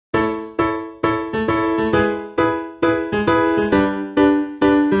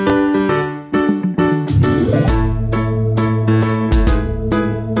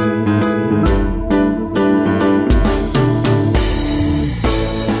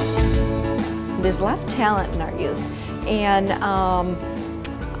there's a lot of talent in our youth. And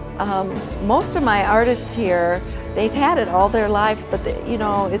most of my artists here, they've had it all their life, but you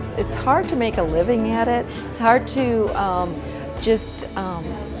know, it's hard to make a living at it. It's hard to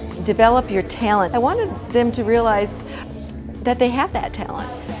develop your talent. I wanted them to realize that they have that talent,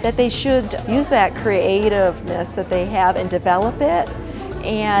 that they should use that creativeness that they have and develop it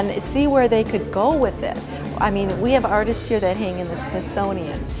and see where they could go with it. I mean, we have artists here that hang in the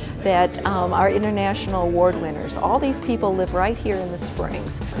Smithsonian, that are international award winners. All these people live right here in the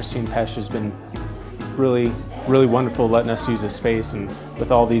Springs. Christine Pesch has been really wonderful letting us use this space, and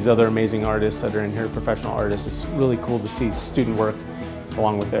with all these other amazing artists that are in here, professional artists, it's really cool to see student work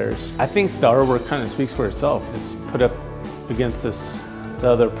along with theirs. I think the artwork kind of speaks for itself. It's put up against the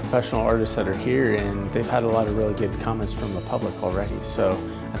other professional artists that are here, and they've had a lot of really good comments from the public already. So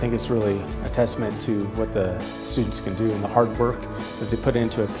I think it's really a testament to what the students can do and the hard work that they put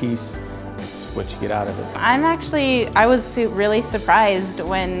into a piece. It's what you get out of it. I was really surprised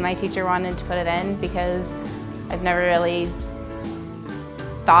when my teacher wanted to put it in, because I've never really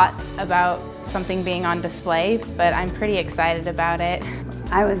thought about something being on display, but I'm pretty excited about it.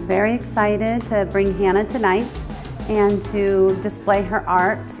 I was very excited to bring Hannah tonight and to display her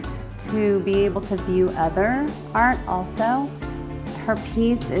art, to be able to view other art also. Her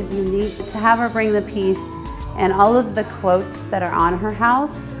piece is unique. To have her bring the piece and all of the quotes that are on her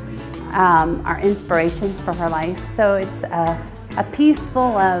house are inspirations for her life. So it's a piece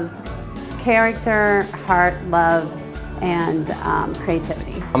full of character, heart, love, and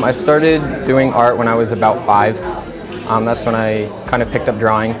creativity. I started doing art when I was about 5. That's when I kind of picked up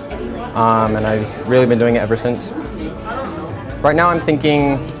drawing, and I've really been doing it ever since. Right now I'm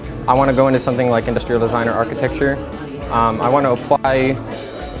thinking I want to go into something like industrial design or architecture. I want to apply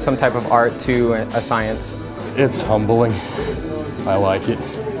some type of art to a science. It's humbling. I like it.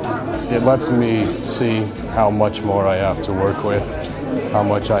 It lets me see how much more I have to work with, how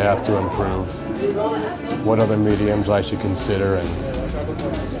much I have to improve, what other mediums I should consider,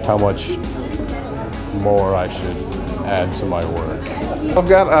 and how much more I should add to my work. I've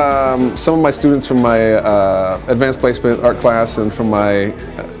got some of my students from my advanced placement art class and from my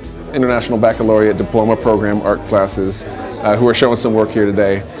International Baccalaureate Diploma Program art classes who are showing some work here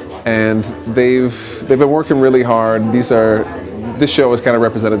today. And they've been working really hard. This show is kind of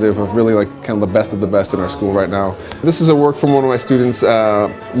representative of really like kind of the best in our school right now. This is a work from one of my students,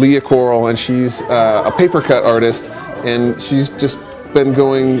 Leah Coral, and she's a paper cut artist, and she's just been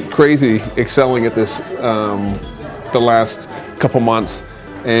going crazy excelling at this the last couple months.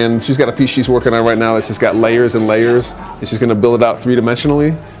 And she's got a piece she's working on right now that's just got layers and layers, and she's going to build it out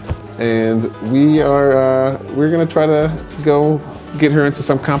 3-dimensionally. And we're going to try to go get her into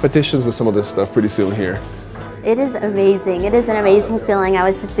some competitions with some of this stuff pretty soon here. It is amazing. It is an amazing feeling. I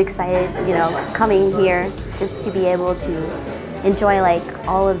was just excited, you know, coming here just to be able to enjoy like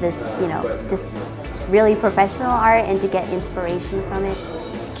all of this, you know, just really professional art and to get inspiration from it.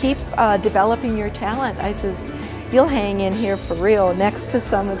 Keep developing your talent. I says, you'll hang in here for real next to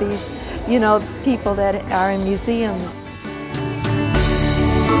some of these, you know, people that are in museums.